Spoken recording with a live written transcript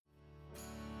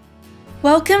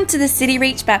Welcome to the City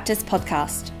Reach Baptist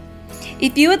podcast.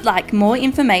 If you would like more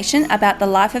information about the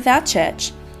life of our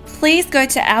church, please go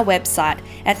to our website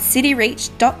at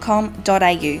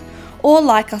cityreach.com.au or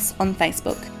like us on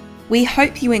Facebook. We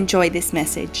hope you enjoy this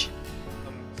message.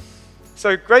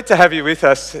 So great to have you with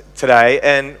us today,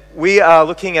 and we are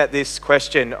looking at this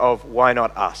question of why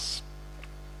not us?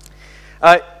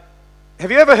 Have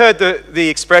you ever heard the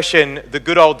expression, the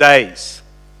good old days?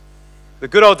 The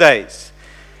good old days.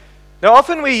 Now,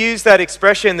 often we use that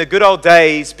expression, the good old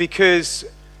days, because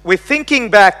we're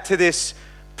thinking back to this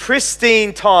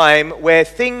pristine time where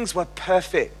things were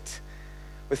perfect,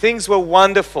 where things were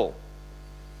wonderful.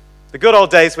 The good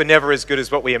old days were never as good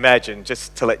as what we imagined,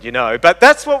 just to let you know. But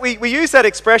that's what we use that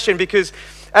expression because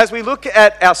as we look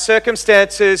at our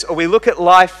circumstances or we look at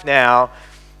life now,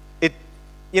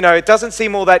 it doesn't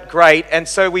seem all that great, and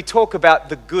so we talk about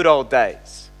the good old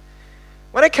days.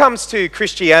 When it comes to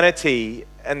Christianity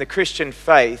and the Christian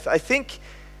faith, I think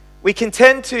we can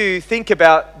tend to think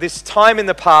about this time in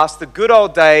the past, the good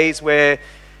old days where,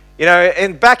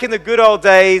 and back in the good old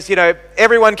days,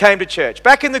 everyone came to church.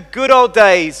 Back in the good old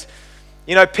days,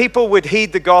 people would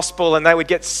heed the gospel and they would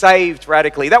get saved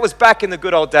radically. That was back in the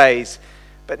good old days.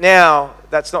 But now,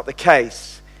 that's not the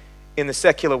case in the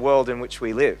secular world in which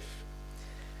we live.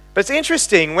 But it's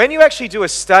interesting, when you actually do a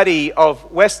study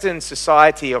of Western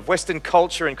society, of Western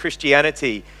culture and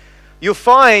Christianity, you'll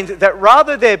find that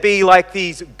rather there be like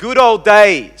these good old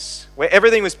days where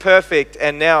everything was perfect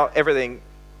and now everything,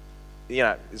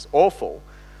 is awful,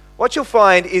 what you'll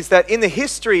find is that in the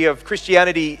history of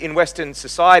Christianity in Western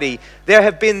society, there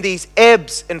have been these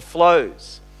ebbs and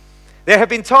flows. There have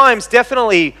been times,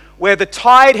 definitely, where the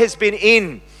tide has been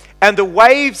in and the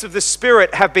waves of the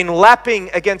Spirit have been lapping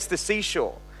against the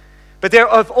seashore. But there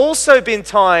have also been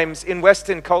times in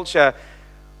Western culture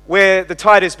where the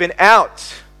tide has been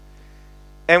out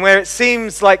and where it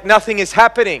seems like nothing is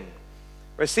happening,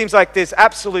 where it seems like there's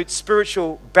absolute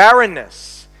spiritual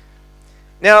barrenness.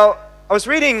 Now, I was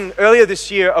reading earlier this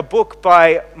year a book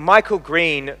by Michael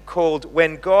Green called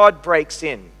When God Breaks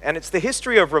In, and it's the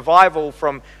history of revival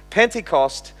from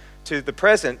Pentecost to the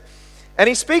present. And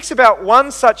he speaks about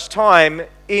one such time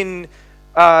in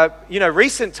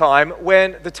recent time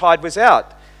when the tide was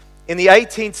out in the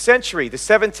 18th century, the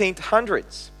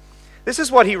 1700s. This is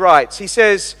what he writes. He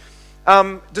says,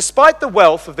 despite the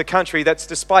wealth of the country, that's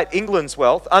despite England's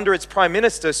wealth, under its Prime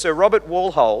Minister, Sir Robert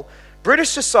Walpole, British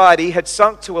society had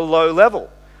sunk to a low level.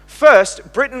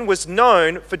 First, Britain was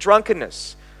known for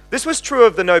drunkenness. This was true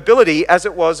of the nobility as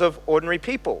it was of ordinary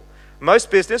people.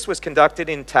 Most business was conducted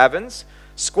in taverns.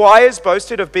 Squires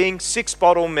boasted of being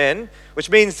 6-bottle men, which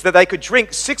means that they could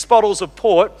drink 6 bottles of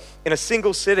port in a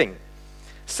single sitting.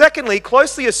 Secondly,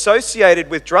 closely associated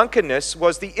with drunkenness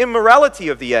was the immorality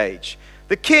of the age.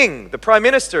 The king, the prime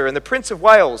minister, and the Prince of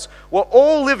Wales were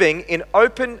all living in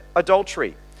open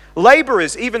adultery.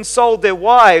 Labourers even sold their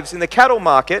wives in the cattle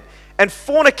market, and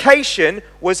fornication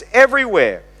was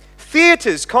everywhere.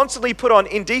 Theatres constantly put on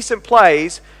indecent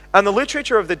plays, and the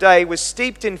literature of the day was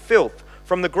steeped in filth,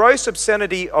 from the gross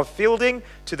obscenity of Fielding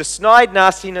to the snide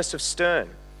nastiness of Sterne.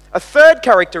 A third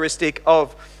characteristic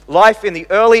of life in the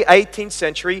early 18th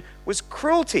century was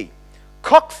cruelty.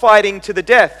 Cockfighting to the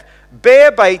death,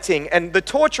 bear baiting, and the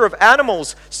torture of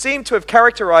animals seemed to have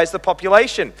characterized the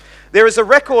population. There is a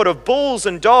record of bulls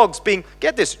and dogs being,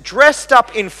 get this, dressed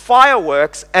up in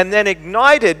fireworks and then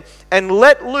ignited and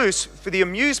let loose for the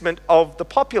amusement of the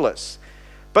populace.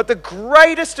 But the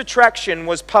greatest attraction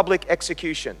was public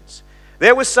executions.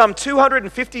 There were some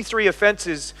 253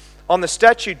 offences on the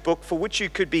statute book for which you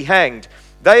could be hanged.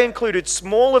 They included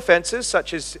small offences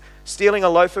such as stealing a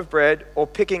loaf of bread or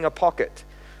picking a pocket.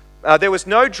 There was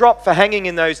no drop for hanging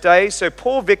in those days, so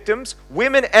poor victims,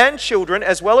 women and children,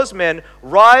 as well as men,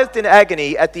 writhed in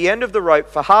agony at the end of the rope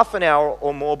for half an hour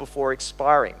or more before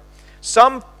expiring.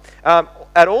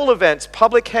 At all events,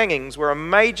 public hangings were a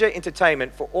major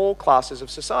entertainment for all classes of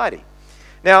society.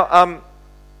 Now,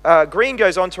 Green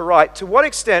goes on to write, to what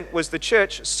extent was the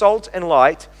church salt and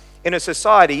light in a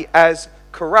society as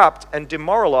corrupt and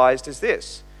demoralized as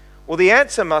this? Well, the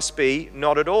answer must be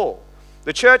not at all.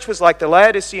 The church was like the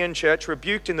Laodicean church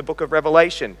rebuked in the book of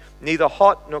Revelation, neither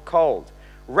hot nor cold.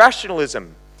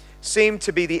 Rationalism seemed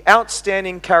to be the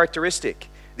outstanding characteristic.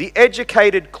 The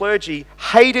educated clergy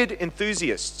hated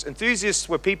enthusiasts. Enthusiasts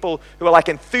were people who were like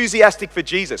enthusiastic for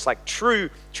Jesus, like true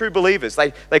believers.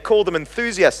 They called them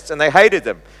enthusiasts and they hated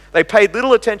them. They paid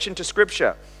little attention to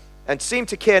Scripture and seemed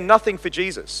to care nothing for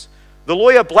Jesus. The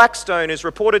lawyer Blackstone is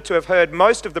reported to have heard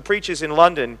most of the preachers in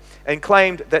London and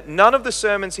claimed that none of the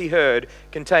sermons he heard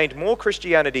contained more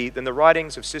Christianity than the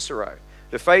writings of Cicero.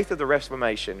 The faith of the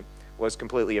Reformation was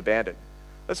completely abandoned.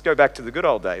 Let's go back to the good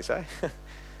old days, eh?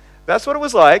 That's what it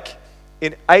was like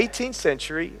in 18th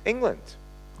century England.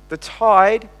 The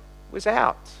tide was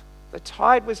out. The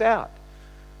tide was out.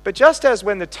 But just as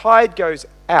when the tide goes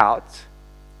out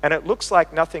and it looks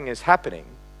like nothing is happening,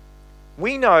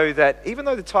 we know that even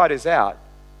though the tide is out,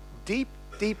 deep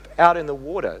out in the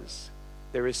waters,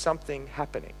 there is something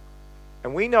happening.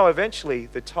 And we know eventually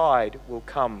the tide will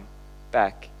come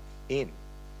back in.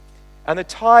 And the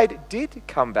tide did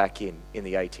come back in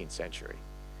the 18th century.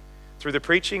 Through the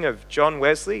preaching of John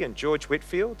Wesley and George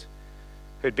Whitefield,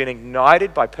 who had been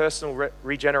ignited by personal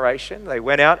regeneration, they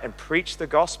went out and preached the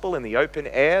gospel in the open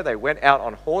air. They went out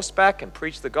on horseback and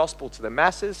preached the gospel to the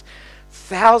masses.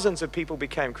 Thousands of people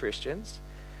became Christians.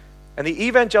 And the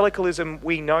evangelicalism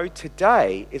we know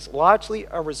today is largely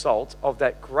a result of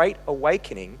that great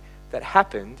awakening that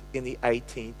happened in the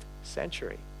 18th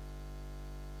century.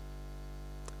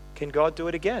 Can God do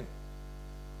it again?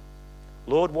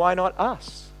 Lord, why not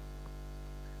us?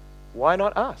 Why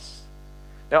not us?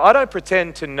 Now, I don't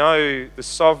pretend to know the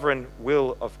sovereign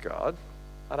will of God.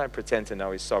 I don't pretend to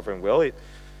know his sovereign will.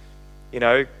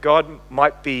 God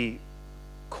might be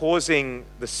causing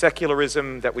the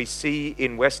secularism that we see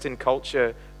in Western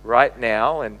culture right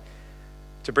now and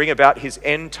to bring about his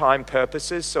end time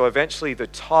purposes. So eventually the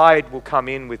tide will come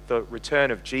in with the return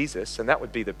of Jesus, and that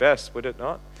would be the best, would it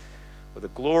not? Where the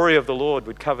glory of the Lord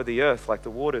would cover the earth like the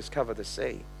waters cover the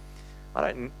sea. I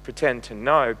don't pretend to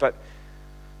know, but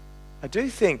I do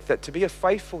think that to be a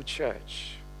faithful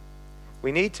church,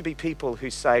 we need to be people who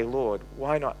say, Lord,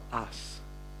 why not us?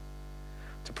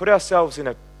 To put ourselves in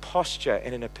a posture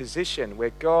and in a position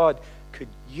where God could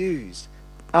use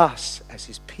us as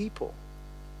his people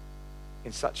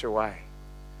in such a way.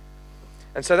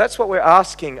 And so that's what we're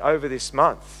asking over this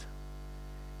month,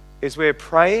 is we're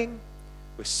praying,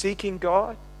 we're seeking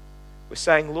God, we're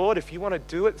saying, Lord, if you want to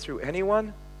do it through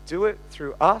anyone, do it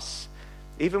through us.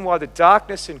 Even while the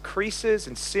darkness increases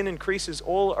and sin increases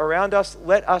all around us,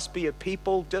 let us be a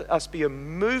people, let us be a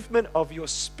movement of your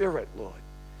Spirit, Lord,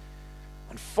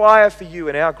 on fire for you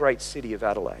in our great city of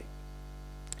Adelaide.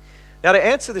 Now, to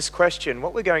answer this question,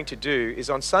 what we're going to do is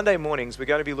on Sunday mornings, we're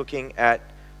going to be looking at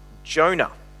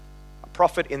Jonah, a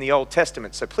prophet in the Old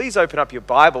Testament. So please open up your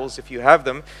Bibles, if you have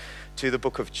them, to the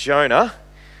book of Jonah.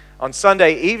 On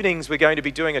Sunday evenings, we're going to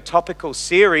be doing a topical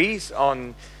series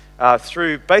on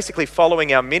through basically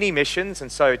following our mini missions.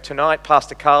 And so tonight,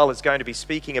 Pastor Carl is going to be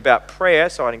speaking about prayer.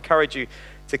 So I'd encourage you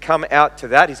to come out to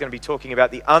that. He's going to be talking about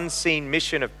the unseen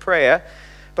mission of prayer.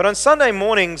 But on Sunday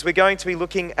mornings, we're going to be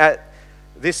looking at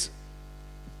this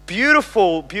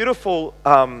beautiful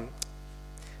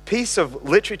piece of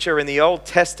literature in the Old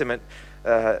Testament.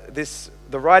 The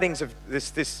writings of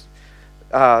this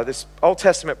Old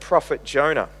Testament prophet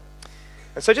Jonah.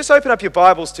 And so just open up your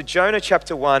Bibles to Jonah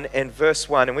chapter 1 and verse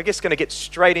 1, and we're just going to get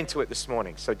straight into it this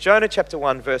morning. So Jonah chapter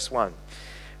 1, verse 1.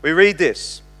 We read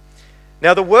this.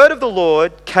 Now the word of the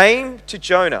Lord came to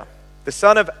Jonah, the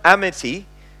son of Amittai,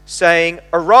 saying,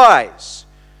 Arise,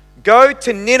 go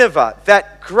to Nineveh,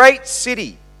 that great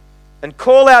city, and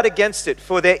call out against it,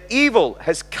 for their evil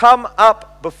has come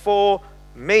up before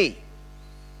me.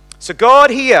 So God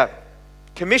here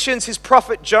commissions his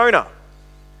prophet Jonah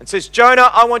and says, Jonah,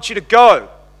 I want you to go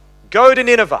to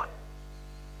Nineveh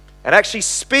and actually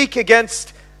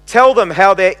tell them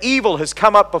how their evil has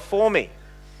come up before me.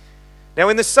 Now,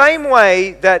 in the same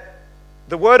way that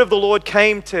the word of the Lord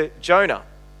came to Jonah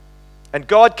and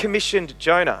God commissioned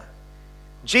Jonah,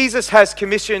 Jesus has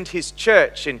commissioned his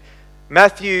church. In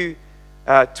Matthew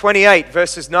 28,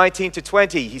 verses 19 to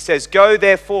 20, he says, Go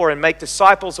therefore and make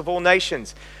disciples of all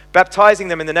nations, baptizing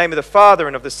them in the name of the Father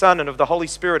and of the Son and of the Holy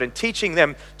Spirit, and teaching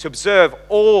them to observe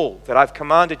all that I've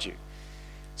commanded you.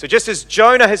 So just as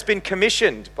Jonah has been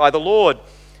commissioned by the Lord,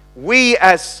 we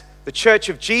as the Church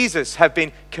of Jesus have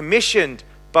been commissioned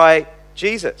by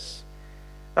Jesus.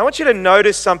 I want you to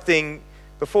notice something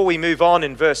before we move on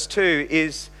in verse 2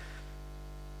 is,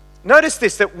 notice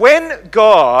this, that when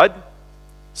God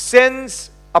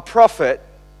sends a prophet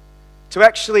to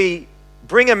actually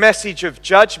bring a message of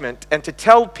judgment and to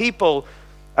tell people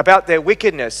about their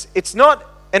wickedness, it's not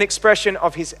an expression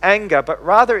of his anger, but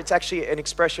rather it's actually an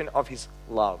expression of his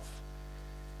love.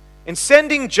 In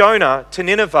sending Jonah to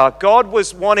Nineveh, God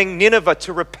was wanting Nineveh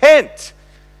to repent,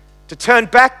 to turn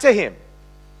back to him.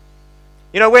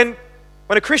 You know, when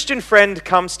a Christian friend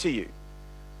comes to you,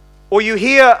 or you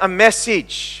hear a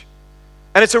message,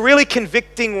 and it's a really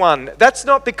convicting one, that's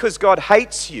not because God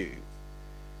hates you.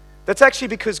 That's actually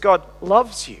because God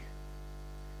loves you.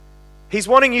 He's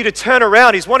wanting you to turn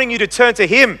around. He's wanting you to turn to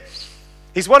him.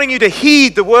 He's wanting you to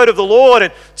heed the word of the Lord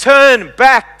and turn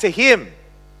back to him.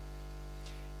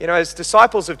 As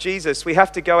disciples of Jesus, we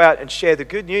have to go out and share the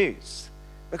good news.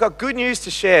 We've got good news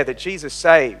to share that Jesus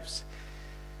saves.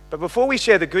 But before we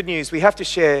share the good news, we have to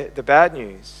share the bad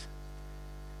news.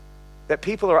 That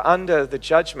people are under the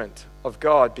judgment of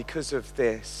God because of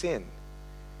their sin.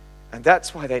 And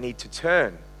that's why they need to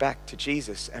turn back to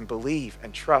Jesus and believe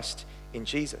and trust in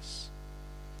Jesus.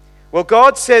 Well,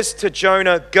 God says to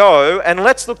Jonah, go, and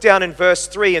let's look down in verse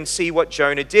 3 and see what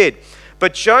Jonah did.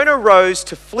 But Jonah rose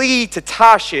to flee to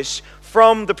Tarshish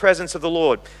from the presence of the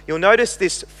Lord. You'll notice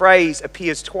this phrase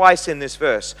appears twice in this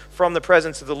verse, from the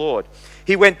presence of the Lord.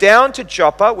 He went down to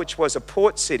Joppa, which was a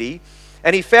port city,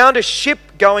 and he found a ship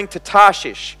going to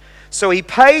Tarshish. So he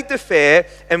paid the fare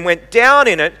and went down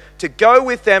in it to go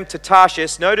with them to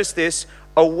Tarshish. Notice this,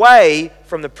 away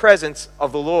from the presence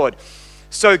of the Lord.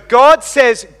 So God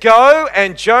says, go,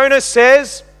 and Jonah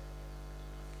says,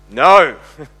 no.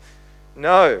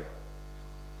 No.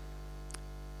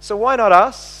 So why not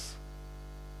us?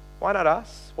 Why not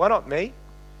us? Why not me?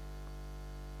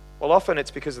 Well, often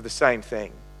it's because of the same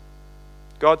thing.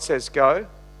 God says go,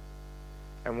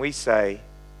 and we say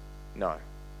no.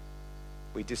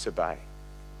 We disobey.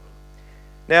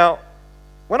 Now,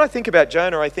 when I think about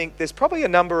Jonah, I think there's probably a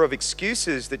number of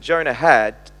excuses that Jonah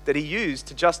had that he used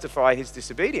to justify his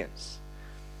disobedience.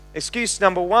 Excuse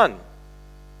number one,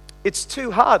 it's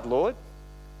too hard, Lord.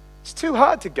 It's too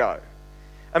hard to go.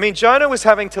 I mean, Jonah was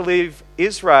having to leave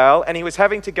Israel and he was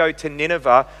having to go to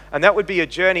Nineveh, and that would be a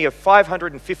journey of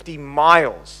 550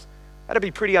 miles. That'd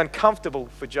be pretty uncomfortable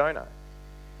for Jonah.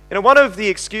 One of the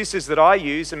excuses that I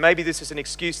use, and maybe this is an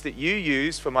excuse that you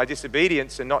use for my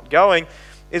disobedience and not going,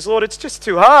 is, Lord, it's just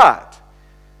too hard.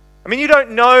 I mean, you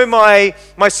don't know my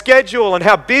schedule and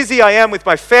how busy I am with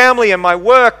my family and my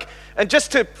work, and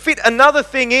just to fit another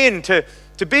thing in, to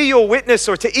be your witness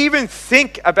or to even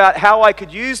think about how I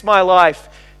could use my life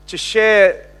to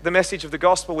share the message of the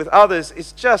gospel with others,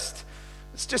 it's just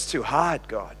too hard,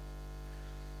 God.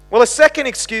 Well, a second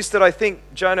excuse that I think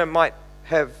Jonah might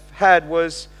have had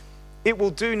was, it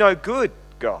will do no good,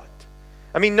 God.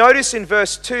 I mean, notice in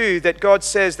verse 2 that God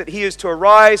says that he is to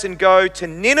arise and go to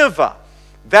Nineveh,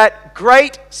 that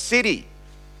great city.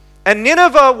 And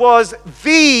Nineveh was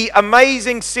the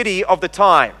amazing city of the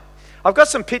time. I've got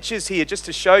some pictures here just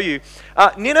to show you.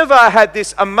 Nineveh had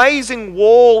this amazing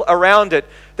wall around it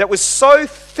that was so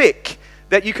thick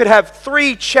that you could have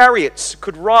 3 chariots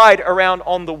could ride around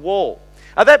on the wall.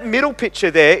 That middle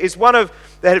picture there is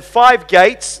they had 5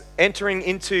 gates entering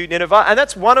into Nineveh, and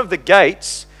that's one of the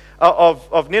gates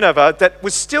of Nineveh that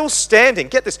was still standing.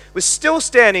 Get this, was still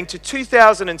standing to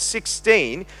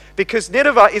 2016, because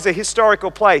Nineveh is a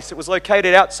historical place. It was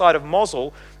located outside of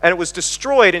Mosul, and it was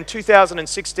destroyed in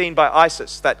 2016 by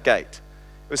ISIS, that gate.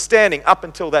 It was standing up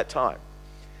until that time.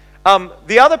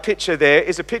 The other picture there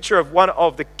is a picture of one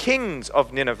of the kings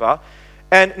of Nineveh,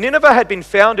 and Nineveh had been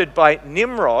founded by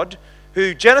Nimrod,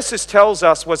 who Genesis tells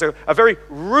us was a very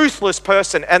ruthless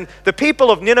person. And the people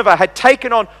of Nineveh had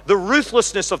taken on the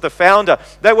ruthlessness of the founder.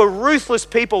 They were ruthless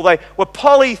people. They were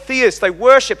polytheists. They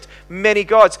worshipped many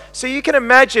gods. So you can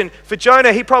imagine, for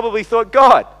Jonah, he probably thought,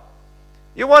 God,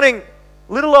 you're wanting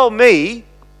little old me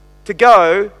to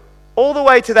go all the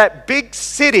way to that big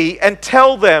city and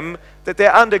tell them that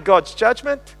they're under God's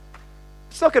judgment?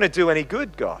 It's not going to do any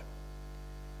good, God.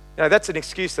 That's an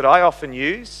excuse that I often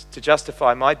use to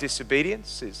justify my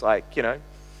disobedience. Is like,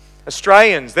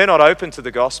 Australians, they're not open to the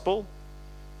gospel.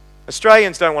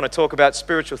 Australians don't want to talk about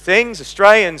spiritual things.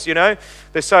 Australians, they're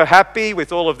so happy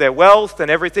with all of their wealth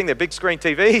and everything, their big screen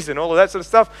TVs and all of that sort of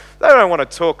stuff. They don't want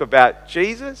to talk about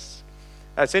Jesus.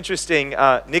 It's interesting,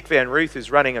 Nick Van Ruth is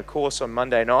running a course on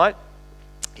Monday night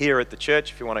here at the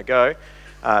church, if you want to go,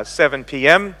 7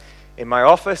 p.m. in my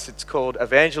office. It's called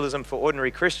Evangelism for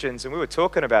Ordinary Christians, and we were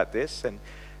talking about this, and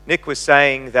Nick was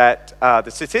saying that the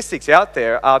statistics out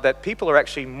there are that people are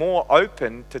actually more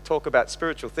open to talk about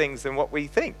spiritual things than what we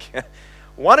think.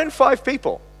 1 in 5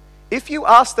 people, if you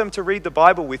ask them to read the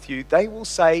Bible with you, they will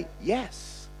say yes.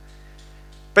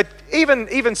 But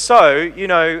even so,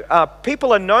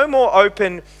 people are no more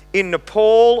open in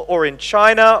Nepal or in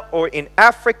China or in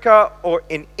Africa or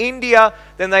in India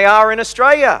than they are in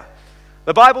Australia.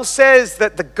 The Bible says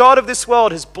that the God of this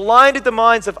world has blinded the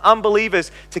minds of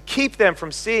unbelievers to keep them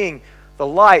from seeing the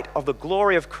light of the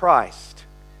glory of Christ.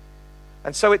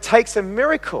 And so it takes a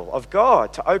miracle of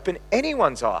God to open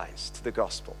anyone's eyes to the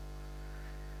gospel.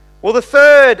 Well, the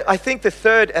third,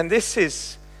 and this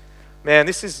is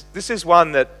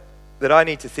one that I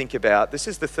need to think about. This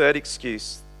is the third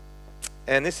excuse.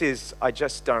 And this is, I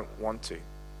just don't want to.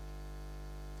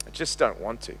 I just don't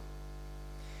want to.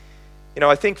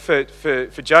 I think for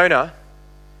Jonah,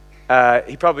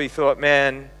 he probably thought,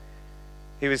 man,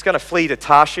 He was going to flee to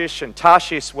Tarshish, and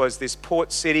Tarshish was this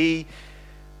port city.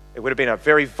 It would have been a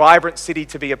very vibrant city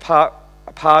to be a part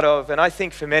of. And I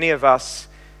think for many of us,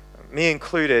 me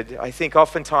included, I think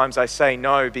oftentimes I say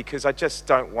no because I just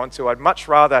don't want to. I'd much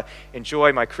rather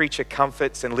enjoy my creature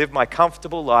comforts and live my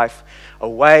comfortable life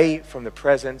away from the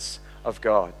presence of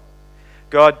God.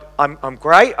 God, I'm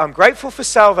grateful for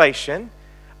salvation.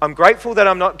 I'm grateful that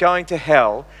I'm not going to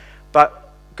hell.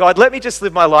 But God, let me just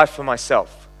live my life for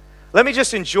myself. Let me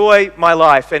just enjoy my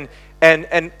life and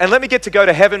let me get to go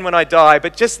to heaven when I die,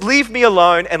 but just leave me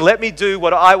alone and let me do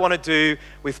what I want to do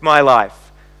with my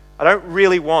life. I don't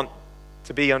really want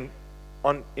to be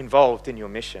involved in your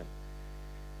mission.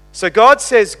 So God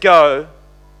says go,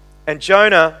 and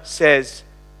Jonah says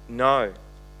no.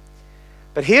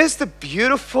 But here's the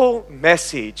beautiful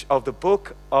message of the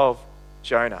book of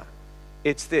Jonah.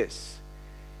 It's this,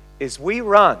 is we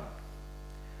run,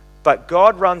 but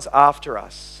God runs after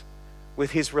us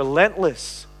with his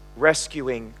relentless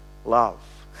rescuing love.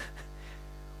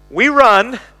 We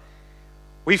run,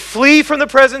 we flee from the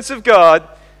presence of God,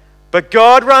 but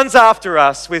God runs after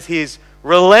us with his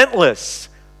relentless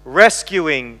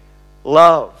rescuing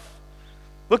love.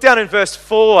 Look down in verse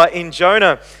 4 in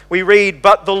Jonah. We read,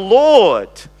 "But the Lord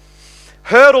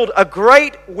hurled a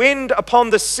great wind upon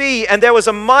the sea, and there was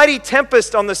a mighty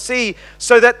tempest on the sea,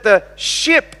 so that the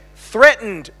ship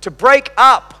threatened to break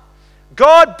up."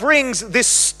 God brings this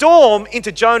storm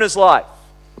into Jonah's life.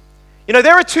 You know,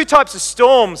 there are two types of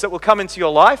storms that will come into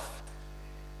your life.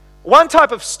 One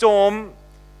type of storm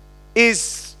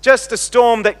is just a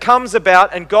storm that comes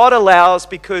about and God allows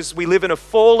because we live in a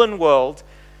fallen world.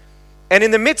 And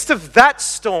in the midst of that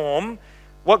storm,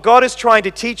 what God is trying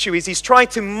to teach you is he's trying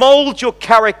to mold your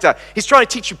character. He's trying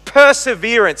to teach you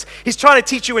perseverance. He's trying to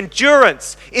teach you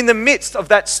endurance in the midst of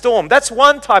that storm. That's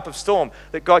one type of storm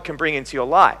that God can bring into your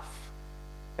life.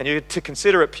 And you're to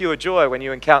consider it pure joy when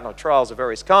you encounter trials of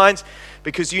various kinds,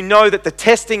 because you know that the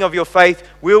testing of your faith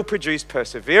will produce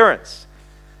perseverance.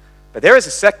 But there is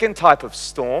a second type of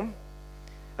storm,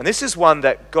 and this is one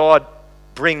that God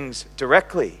brings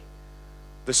directly.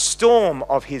 The storm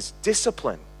of his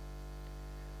discipline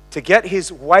to get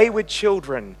his wayward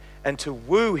children and to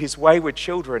woo his wayward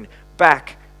children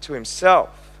back to himself.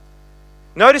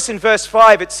 Notice in verse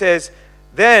 5 it says,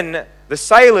 "Then the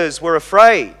sailors were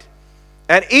afraid,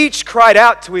 and each cried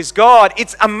out to his God."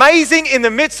 It's amazing in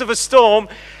the midst of a storm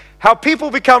how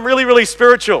people become really, really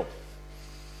spiritual.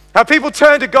 How people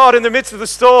turn to God in the midst of the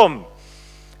storm.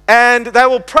 And they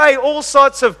will pray all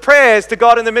sorts of prayers to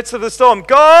God in the midst of the storm.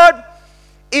 God,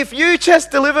 if you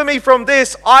just deliver me from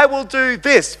this, I will do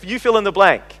this. You fill in the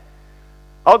blank.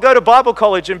 I'll go to Bible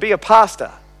college and be a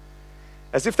pastor.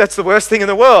 As if that's the worst thing in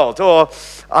the world. Or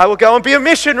I will go and be a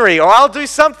missionary. Or I'll do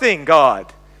something,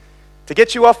 God, to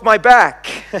get you off my back.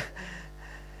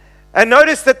 And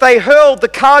notice that they hurled the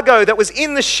cargo that was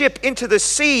in the ship into the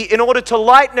sea in order to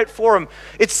lighten it for them.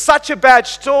 It's such a bad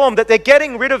storm that they're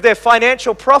getting rid of their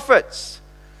financial profits.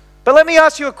 But let me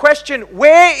ask you a question.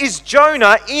 Where is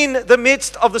Jonah in the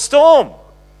midst of the storm?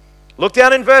 Look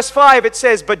down in verse 5. It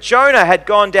says, "But Jonah had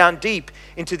gone down deep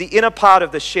into the inner part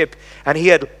of the ship, and he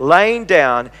had lain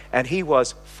down, and he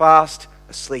was fast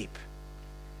asleep."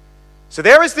 So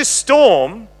there is this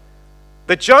storm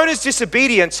that Jonah's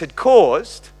disobedience had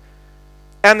caused,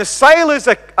 and the sailors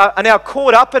are now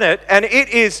caught up in it, and it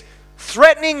is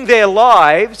threatening their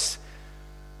lives,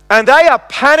 and they are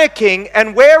panicking.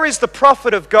 And where is the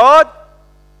prophet of God?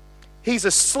 He's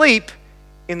asleep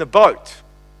in the boat.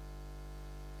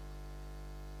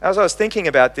 As I was thinking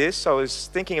about this, I was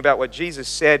thinking about what Jesus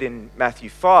said in Matthew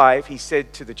 5. He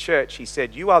said to the church, he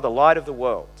said, "You are the light of the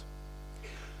world.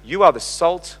 You are the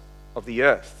salt of the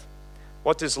earth."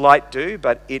 What does light do?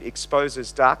 But it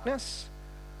exposes darkness.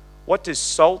 What does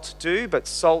salt do? But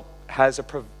salt has a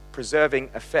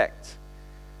preserving effect.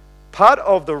 Part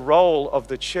of the role of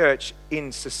the church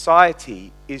in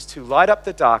society is to light up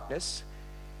the darkness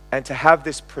and to have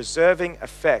this preserving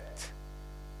effect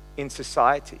in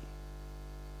society.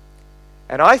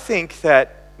 And I think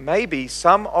that maybe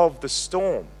some of the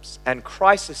storms and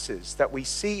crises that we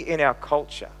see in our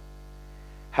culture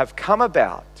have come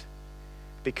about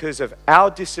because of our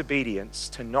disobedience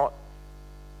to not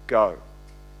go.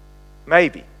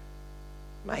 Maybe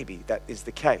that is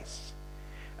the case.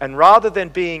 And rather than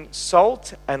being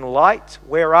salt and light,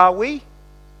 where are we?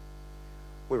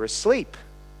 We're asleep.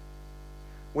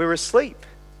 We're asleep.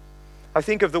 I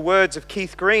think of the words of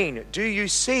Keith Green. Do you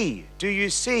see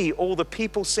all the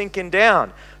people sinking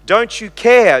down? Don't you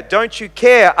care? Don't you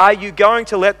care? Are you going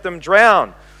to let them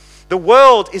drown? The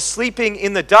world is sleeping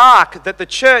in the dark that the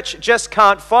church just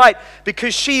can't fight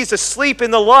because she's asleep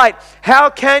in the light. How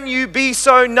can you be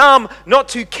so numb not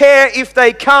to care if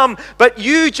they come, but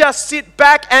you just sit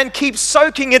back and keep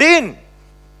soaking it in?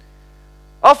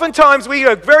 Oftentimes we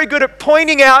are very good at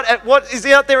pointing out at what is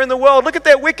out there in the world. Look at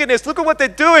their wickedness. Look at what they're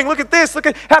doing. Look at this. Look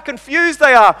at how confused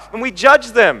they are. And we judge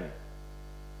them.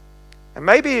 And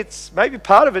maybe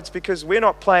part of it's because we're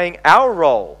not playing our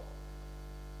role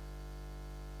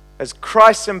as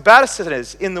Christ's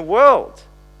ambassadors in the world.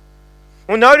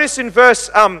 Well, notice in verse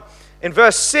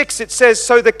 6 it says,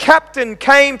 "So the captain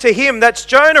came to him," that's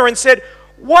Jonah, "and said,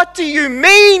 'What do you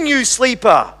mean, you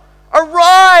sleeper?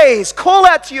 Arise, call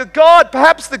out to your God.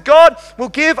 Perhaps the God will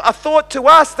give a thought to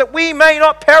us that we may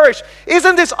not perish.'"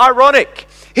 Isn't this ironic?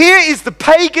 Here is the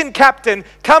pagan captain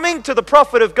coming to the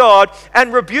prophet of God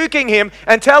and rebuking him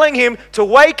and telling him to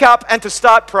wake up and to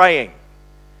start praying.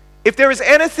 If there is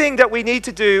anything that we need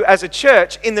to do as a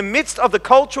church in the midst of the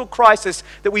cultural crisis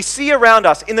that we see around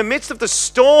us, in the midst of the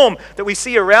storm that we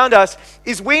see around us,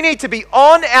 is we need to be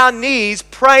on our knees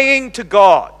praying to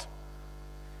God.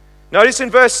 Notice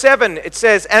in verse 7 it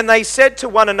says, "And they said to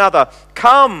one another,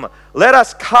 'Come, let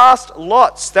us cast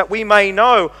lots that we may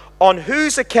know on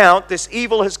whose account this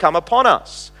evil has come upon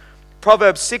us.'"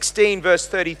 Proverbs 16 verse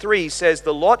 33 says,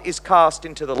 "The lot is cast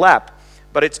into the lap,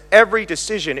 but its every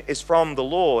decision is from the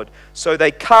Lord. So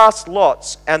they cast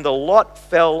lots, and the lot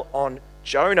fell on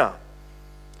Jonah.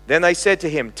 Then they said to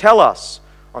him, 'Tell us,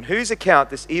 on whose account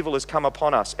this evil has come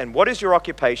upon us, and what is your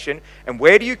occupation, and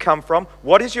where do you come from?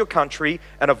 What is your country,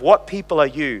 and of what people are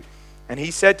you?' And he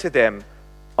said to them,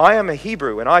 'I am a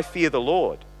Hebrew, and I fear the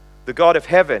Lord, the God of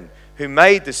heaven, who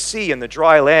made the sea and the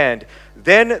dry land.'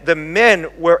 Then the men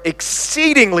were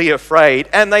exceedingly afraid,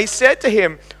 and they said to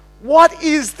him, 'What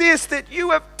is this that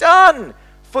you have done?'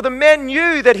 For the men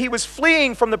knew that he was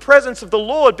fleeing from the presence of the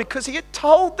Lord because he had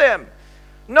told them."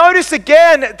 Notice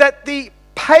again that the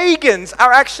pagans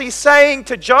are actually saying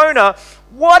to Jonah,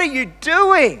 "What are you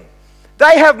doing?"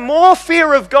 They have more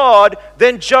fear of God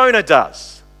than Jonah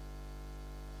does.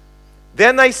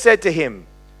 Then they said to him,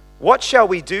 "What shall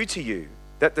we do to you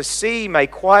that the sea may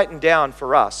quieten down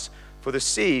for us?" For the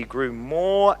sea grew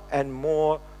more and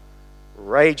more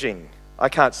raging. I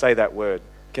can't say that word.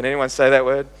 Can anyone say that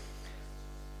word?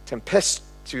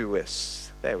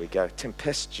 Tempestuous. There we go.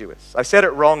 Tempestuous. I said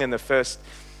it wrong in the first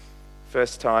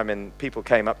time, and people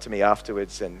came up to me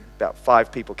afterwards, and about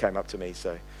 5 people came up to me,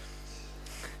 so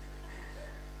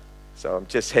I'm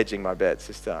just hedging my bets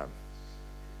this time.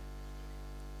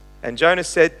 And Jonah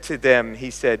said to them,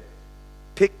 he said,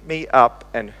 "Pick me up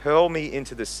and hurl me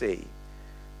into the sea.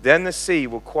 Then the sea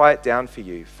will quiet down for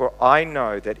you, for I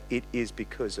know that it is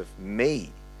because of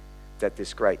me that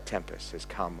this great tempest has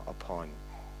come upon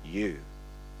you."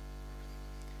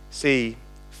 See,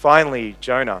 finally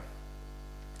Jonah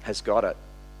has got it.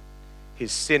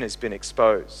 His sin has been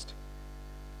exposed.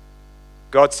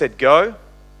 God said go.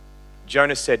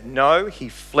 Jonah said no. He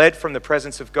fled from the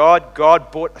presence of God.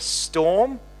 God brought a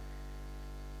storm.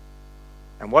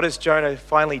 And what has Jonah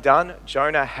finally done?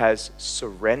 Jonah has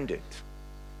surrendered.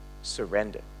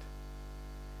 Surrendered.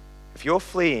 If you're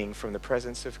fleeing from the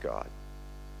presence of God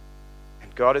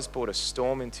and God has brought a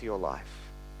storm into your life,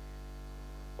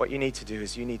 what you need to do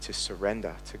is you need to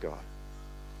surrender to God.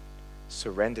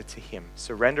 Surrender to Him.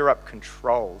 Surrender up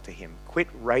control to Him. Quit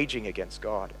raging against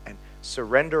God and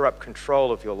surrender up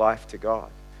control of your life to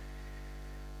God.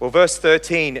 Well, verse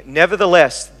 13,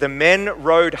 "Nevertheless, the men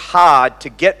rowed hard to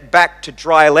get back to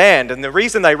dry land." And the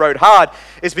reason they rowed hard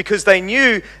is because they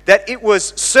knew that it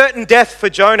was certain death for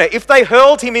Jonah. If they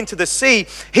hurled him into the sea,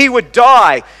 he would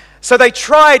die. So they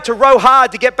tried to row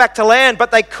hard to get back to land, but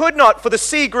they could not, for the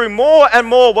sea grew more and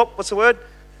more, what's the word?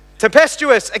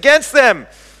 Tempestuous against them.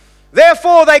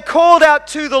 Therefore they called out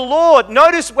to the Lord.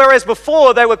 Notice, whereas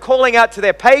before they were calling out to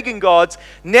their pagan gods,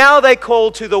 now they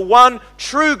call to the one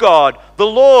true God, the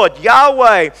Lord,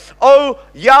 Yahweh. "O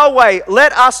Yahweh,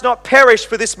 let us not perish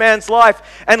for this man's life,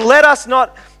 and let us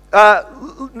not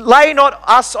lay not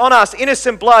us on us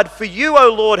innocent blood, for you, O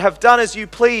Lord, have done as you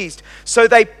pleased." So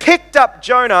they picked up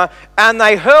Jonah and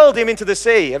they hurled him into the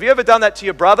sea. Have you ever done that to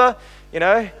your brother? You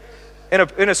know,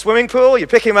 in a swimming pool, you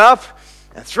pick him up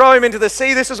and throw him into the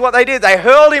sea. This is what they did. They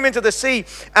hurled him into the sea,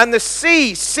 and the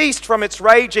sea ceased from its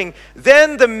raging.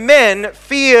 Then the men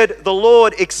feared the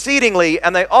Lord exceedingly,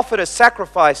 and they offered a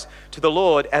sacrifice to the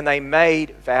Lord, and they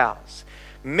made vows.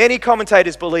 Many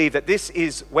commentators believe that this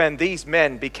is when these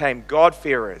men became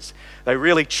God-fearers. They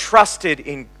really trusted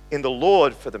in the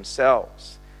Lord for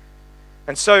themselves.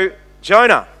 And so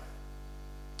Jonah,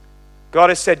 God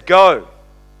has said go.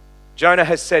 Jonah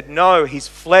has said no. He's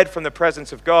fled from the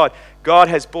presence of God. God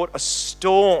has brought a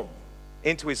storm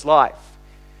into his life.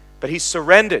 But he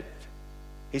surrendered.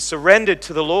 He surrendered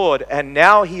to the Lord, and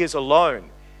now he is alone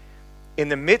in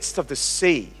the midst of the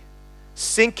sea,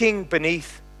 sinking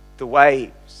beneath the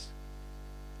waves.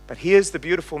 But here's the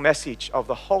beautiful message of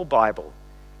the whole Bible,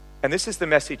 and this is the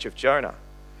message of Jonah,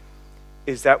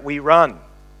 is that we run,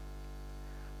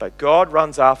 but God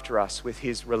runs after us with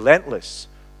his relentless,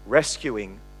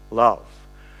 rescuing love.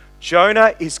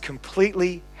 Jonah is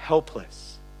completely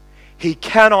helpless. He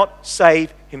cannot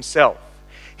save himself.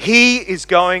 He is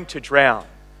going to drown.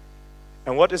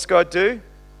 And what does God do?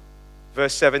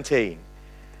 Verse 17.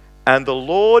 And the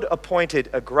Lord appointed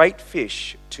a great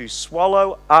fish to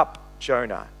swallow up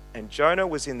Jonah. And Jonah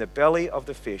was in the belly of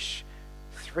the fish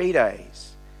 3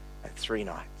 days and 3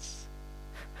 nights.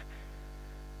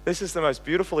 This is the most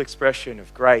beautiful expression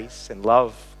of grace and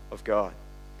love of God.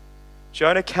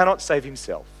 Jonah cannot save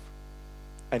himself.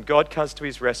 And God comes to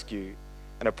his rescue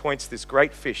and appoints this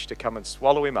great fish to come and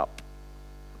swallow him up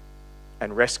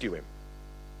and rescue him.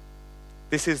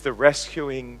 This is the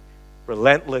rescuing,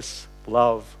 relentless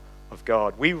love of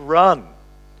God. We run,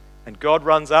 and God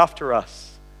runs after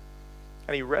us,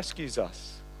 and he rescues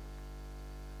us.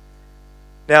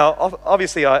 Now,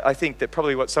 obviously, I think that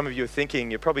probably what some of you are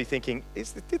thinking, you're probably thinking,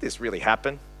 did this really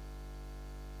happen?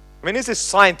 I mean, is this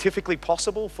scientifically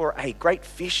possible for a great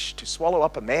fish to swallow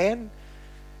up a man?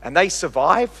 And they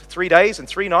survive 3 days and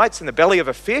 3 nights in the belly of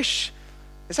a fish?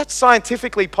 Is that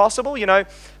scientifically possible? You know,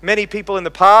 many people in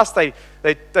the past, they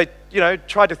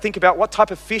tried to think about what type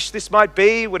of fish this might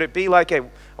be. Would it be like a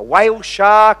whale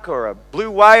shark or a blue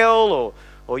whale?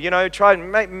 Or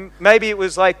maybe it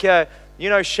was like,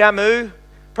 Shamu.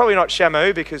 Probably not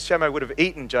Shamu, because Shamu would have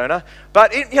eaten Jonah.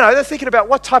 But, they're thinking about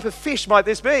what type of fish might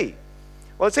this be?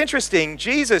 Well, it's interesting.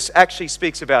 Jesus actually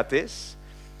speaks about this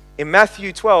in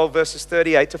Matthew 12, verses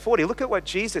 38 to 40. Look at what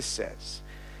Jesus says.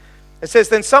 It says,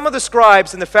 Then some of the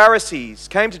scribes and the Pharisees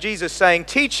came to Jesus saying,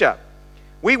 Teacher,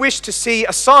 we wish to see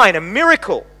a sign, a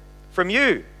miracle from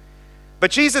you. But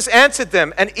Jesus answered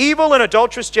them, An evil and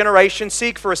adulterous generation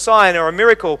seek for a sign or a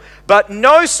miracle, but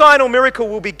no sign or miracle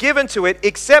will be given to it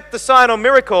except the sign or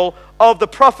miracle of the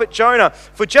prophet Jonah.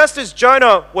 For just as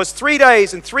Jonah was 3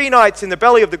 days and 3 nights in the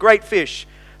belly of the great fish,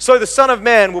 so the Son of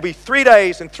Man will be 3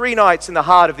 days and 3 nights in the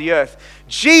heart of the earth.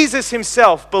 Jesus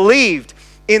himself believed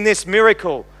in this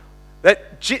miracle,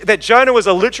 that Jonah was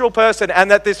a literal person and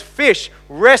that this fish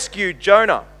rescued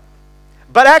Jonah.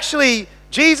 But actually,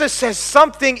 Jesus says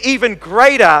something even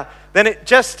greater than it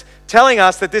just telling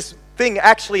us that this thing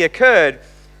actually occurred.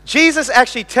 Jesus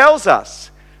actually tells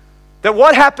us that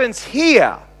what happens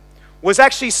here was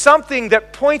actually something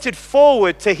that pointed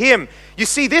forward to him. You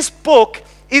see, this book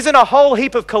isn't a whole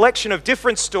heap of collection of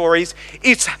different stories.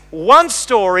 It's one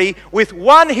story with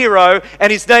one hero,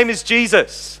 and his name is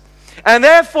Jesus. And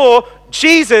therefore,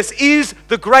 Jesus is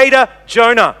the greater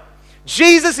Jonah.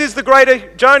 Jesus is the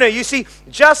greater Jonah. You see,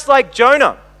 just like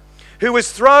Jonah, who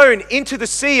was thrown into the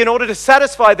sea in order to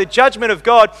satisfy the judgment of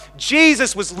God,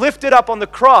 Jesus was lifted up on the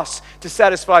cross to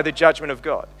satisfy the judgment of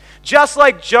God. Just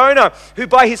like Jonah, who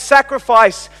by his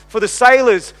sacrifice for the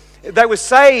sailors, they were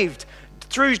saved.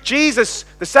 Through Jesus,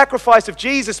 the sacrifice of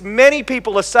Jesus, many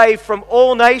people are saved from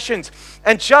all nations.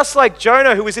 And just like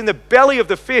Jonah, who was in the belly of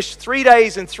the fish 3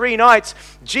 days and 3 nights,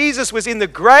 Jesus was in the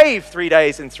grave 3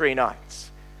 days and 3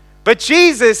 nights. But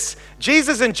Jesus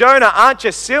and Jonah aren't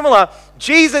just similar.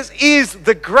 Jesus is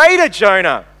the greater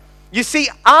Jonah. You see,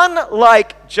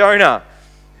 unlike Jonah,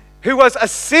 who was a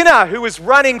sinner who was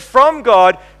running from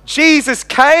God, Jesus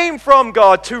came from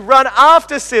God to run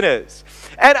after sinners.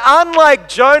 And unlike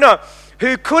Jonah,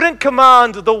 who couldn't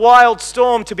command the wild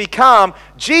storm to be calm,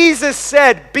 Jesus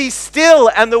said, Be still,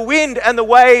 and the wind and the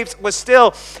waves were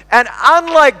still. And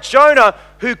unlike Jonah,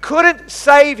 who couldn't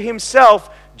save himself,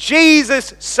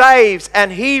 Jesus saves,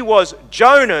 and he was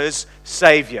Jonah's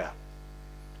savior.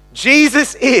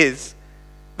 Jesus is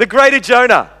the greater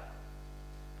Jonah.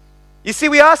 You see,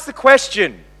 we ask the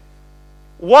question,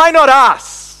 why not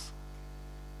us?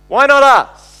 Why not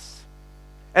us?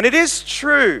 And it is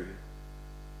true.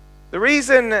 The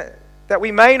reason that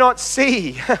we may not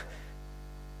see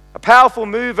a powerful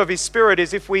move of his Spirit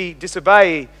is if we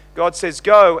disobey. God says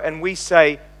go, and we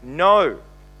say no.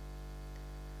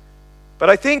 But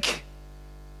I think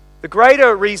the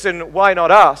greater reason why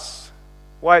not us,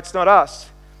 why it's not us,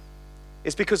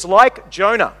 is because like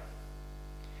Jonah,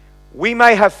 we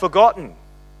may have forgotten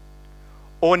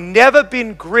or never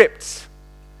been gripped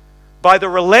by the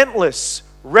relentless,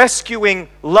 rescuing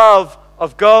love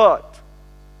of God.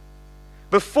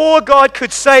 Before God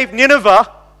could save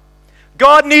Nineveh,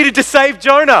 God needed to save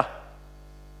Jonah.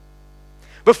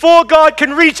 Before God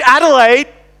can reach Adelaide,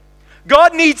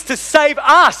 God needs to save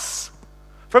us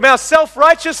from our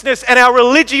self-righteousness and our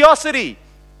religiosity.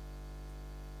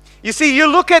 You see, you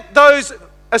look at those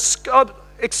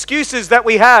excuses that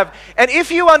we have, and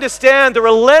if you understand the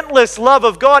relentless love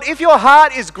of God, if your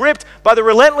heart is gripped by the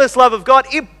relentless love of God,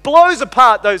 it blows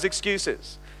apart those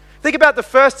excuses. Think about the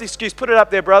first excuse. Put it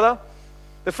up there, brother.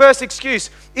 The first excuse,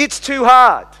 it's too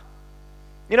hard.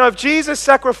 You know, if Jesus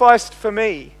sacrificed for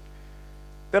me,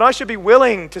 then I should be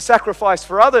willing to sacrifice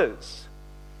for others.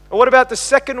 Or what about the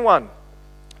second one?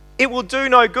 It will do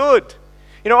no good.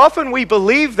 You know, often we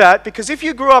believe that because if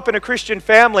you grew up in a Christian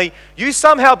family, you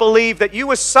somehow believe that you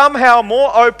were somehow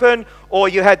more open, or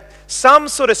you had some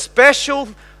sort of special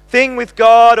thing with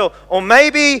God, or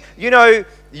maybe, you know,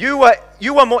 you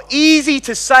were more easy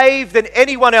to save than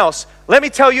anyone else. Let me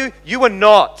tell you, you were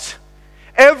not.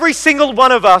 Every single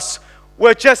one of us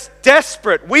were just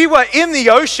desperate. We were in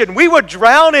the ocean. We were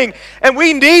drowning, and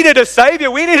we needed a Savior.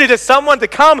 We needed someone to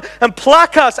come and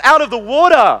pluck us out of the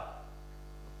water.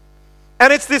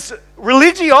 And it's this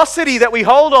religiosity that we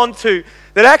hold on to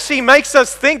that actually makes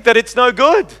us think that it's no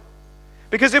good.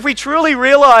 Because if we truly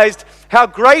realized how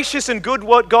gracious and good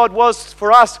what God was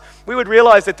for us, we would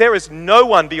realize that there is no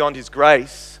one beyond His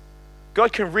grace.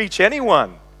 God can reach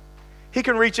anyone. He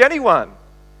can reach anyone.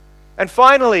 And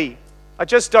finally, I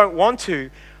just don't want to,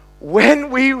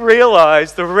 when we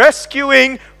realize the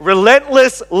rescuing,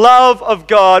 relentless love of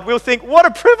God, we'll think, what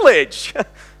a privilege.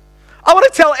 I want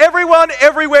to tell everyone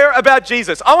everywhere about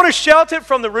Jesus. I want to shout it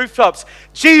from the rooftops.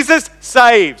 Jesus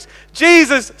saves.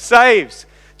 Jesus saves.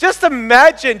 Just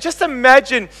imagine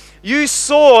you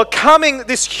saw coming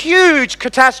this huge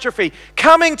catastrophe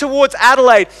coming towards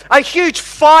Adelaide, a huge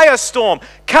firestorm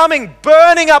coming,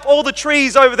 burning up all the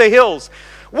trees over the hills.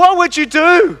 What would you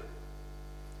do?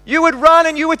 You would run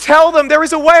and you would tell them there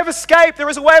is a way of escape, there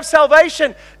is a way of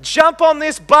salvation. Jump on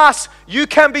this bus, you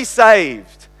can be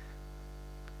saved.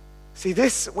 See,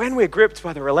 this, when we're gripped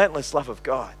by the relentless love of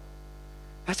God,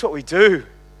 that's what we do.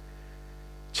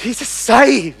 Jesus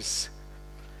saves.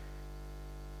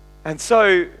 And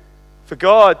so, for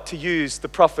God to use the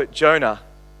prophet Jonah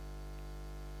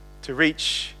to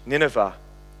reach Nineveh,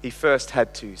 He first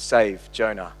had to save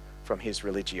Jonah from his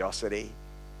religiosity.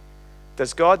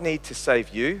 Does God need to save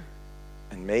you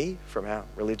and me from our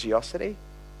religiosity?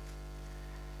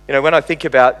 You know, when I think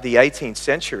about the 18th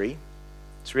century,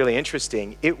 it's really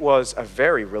interesting. It was a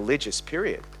very religious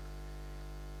period.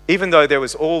 Even though there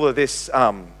was all of this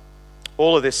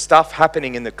stuff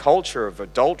happening in the culture of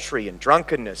adultery and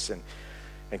drunkenness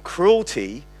and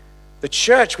cruelty, the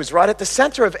church was right at the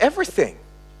center of everything.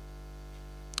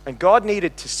 And God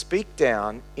needed to speak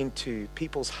down into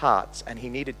people's hearts, and He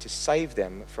needed to save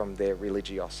them from their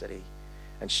religiosity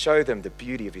and show them the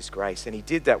beauty of His grace. And He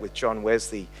did that with John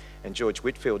Wesley and George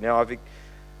Whitefield. Now,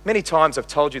 many times I've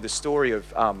told you the story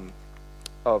of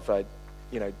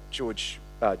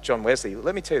John Wesley.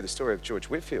 Let me tell you the story of George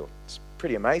Whitefield. It's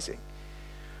pretty amazing.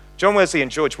 John Wesley and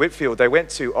George Whitefield, they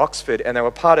went to Oxford and they were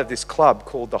part of this club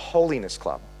called the Holiness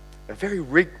Club. They're very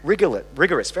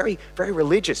rigorous, very, very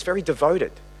religious, very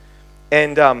devoted.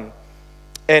 And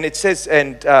it says,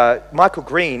 Michael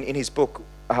Green in his book,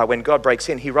 When God Breaks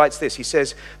In, he writes this. He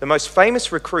says, the most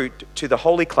famous recruit to the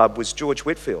Holy Club was George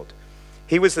Whitefield.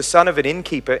 He was the son of an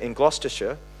innkeeper in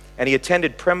Gloucestershire, and he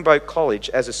attended Pembroke College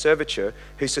as a servitor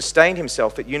who sustained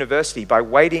himself at university by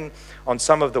waiting on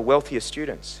some of the wealthier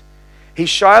students. He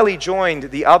shyly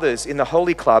joined the others in the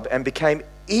Holy Club and became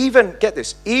even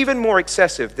more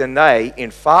excessive than they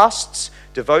in fasts,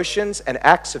 devotions, and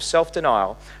acts of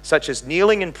self-denial, such as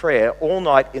kneeling in prayer all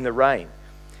night in the rain.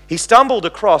 He stumbled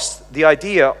across the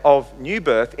idea of new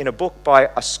birth in a book by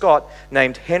a Scot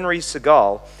named Henry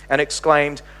Segal and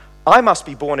exclaimed, I must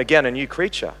be born again a new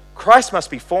creature. Christ must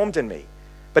be formed in me.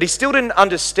 But he still didn't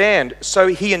understand, so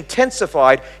he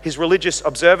intensified his religious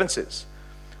observances.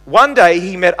 One day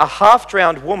he met a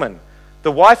half-drowned woman,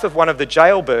 the wife of one of the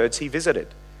jailbirds he visited.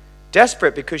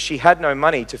 Desperate because she had no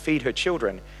money to feed her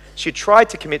children, she tried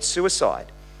to commit suicide.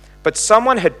 But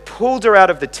someone had pulled her out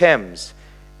of the Thames,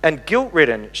 and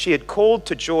guilt-ridden, she had called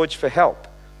to George for help.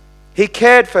 He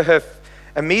cared for her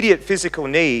immediate physical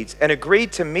needs and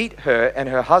agreed to meet her and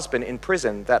her husband in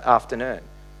prison that afternoon.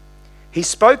 He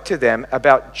spoke to them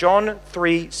about John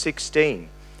 3:16,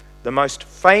 the most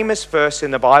famous verse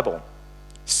in the Bible.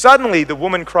 Suddenly the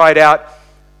woman cried out,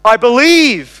 I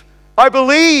believe,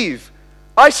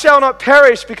 I shall not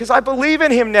perish because I believe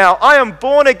in Him now. I am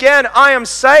born again, I am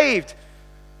saved.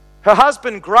 Her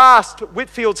husband grasped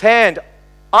Whitefield's hand.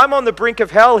 I'm on the brink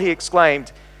of hell, he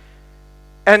exclaimed,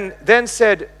 and then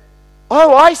said,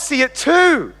 oh, I see it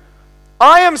too.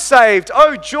 I am saved.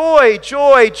 Oh, joy,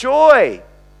 joy, joy.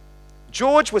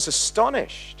 George was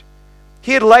astonished.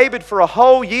 He had labored for a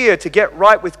whole year to get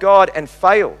right with God and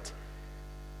failed.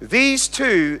 These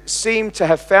two seemed to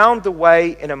have found the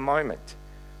way in a moment.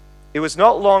 It was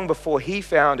not long before he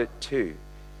found it too.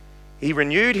 He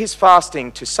renewed his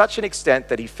fasting to such an extent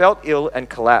that he felt ill and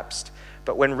collapsed.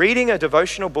 But when reading a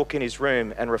devotional book in his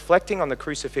room and reflecting on the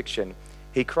crucifixion,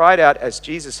 he cried out as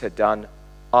Jesus had done,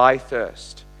 "I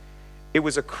thirst." It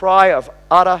was a cry of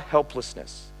utter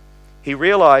helplessness. He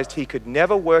realized he could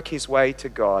never work his way to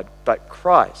God, but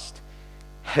Christ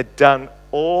had done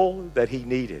all that he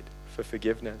needed for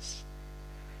forgiveness.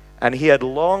 And he had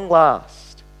long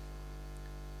last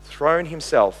thrown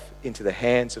himself into the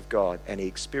hands of God, and he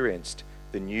experienced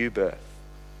the new birth.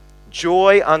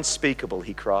 "Joy unspeakable,"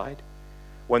 he cried.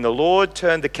 "When the Lord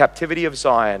turned the captivity of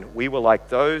Zion, we were like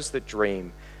those that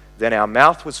dream. Then our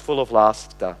mouth was full of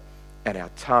laughter, and our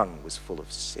tongue was full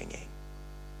of singing."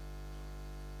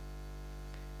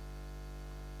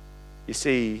 You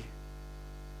see,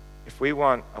 if we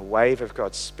want a wave of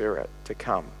God's Spirit to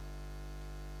come,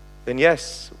 then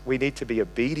yes, we need to be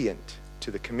obedient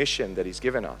to the commission that He's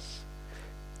given us.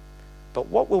 But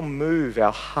what will move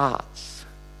our hearts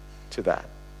to that?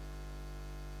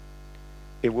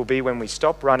 It will be when we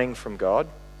stop running from God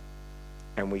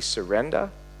and we surrender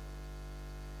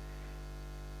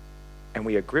and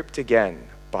we are gripped again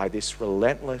by this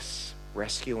relentless,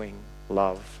 rescuing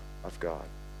love of God.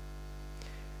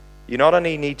 You not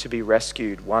only need to be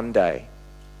rescued one day,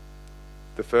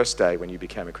 the first day when you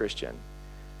became a Christian,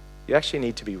 you actually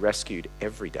need to be rescued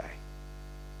every day.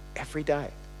 Every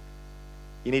day.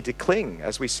 You need to cling,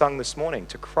 as we sung this morning,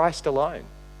 to Christ alone.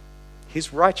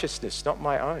 His righteousness, not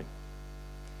my own.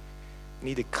 You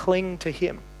need to cling to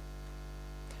Him,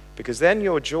 because then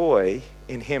your joy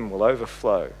in Him will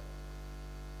overflow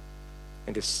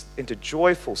into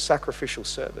joyful sacrificial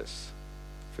service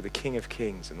for the King of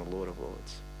Kings and the Lord of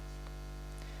Lords.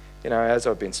 You know, as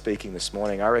I've been speaking this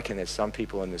morning, I reckon there's some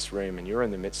people in this room and you're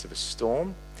in the midst of a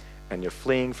storm and you're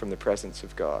fleeing from the presence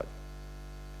of God.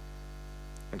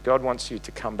 And God wants you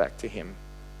to come back to Him.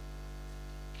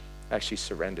 Actually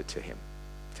surrender to Him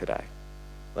today.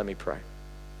 Let me pray.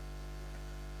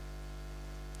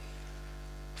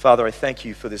 Father, I thank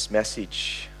You for this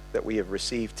message that we have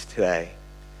received today.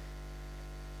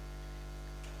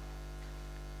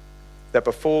 That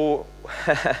before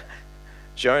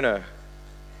Jonah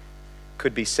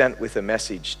could be sent with a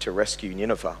message to rescue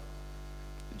Nineveh,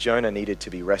 Jonah needed to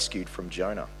be rescued from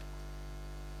Jonah.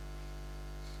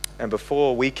 And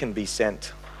before we can be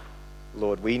sent,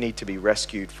 Lord, we need to be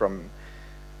rescued from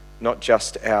not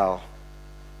just our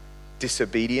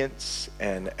disobedience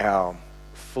and our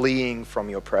fleeing from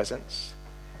Your presence,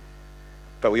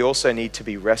 but we also need to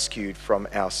be rescued from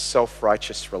our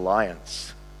self-righteous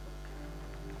reliance,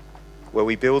 where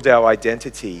we build our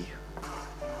identity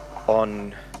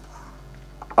on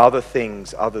other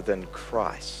things other than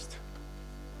Christ.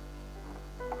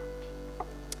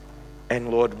 And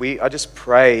Lord, I just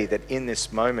pray that in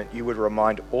this moment You would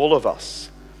remind all of us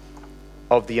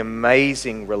of the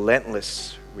amazing,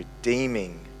 relentless,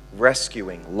 redeeming,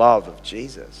 rescuing love of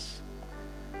Jesus.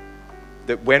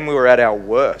 That when we were at our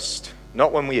worst,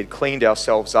 not when we had cleaned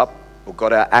ourselves up or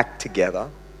got our act together,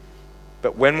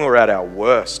 but when we were at our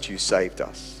worst, You saved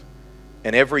us.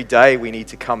 And every day we need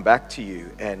to come back to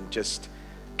You and just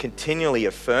continually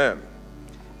affirm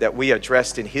that we are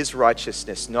dressed in His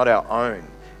righteousness, not our own,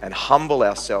 and humble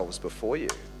ourselves before You.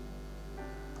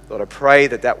 Lord, I pray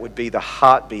that that would be the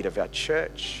heartbeat of our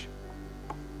church,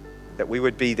 that we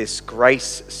would be this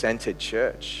grace-centered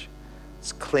church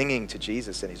that's clinging to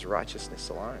Jesus and His righteousness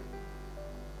alone.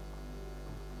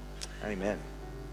 Amen.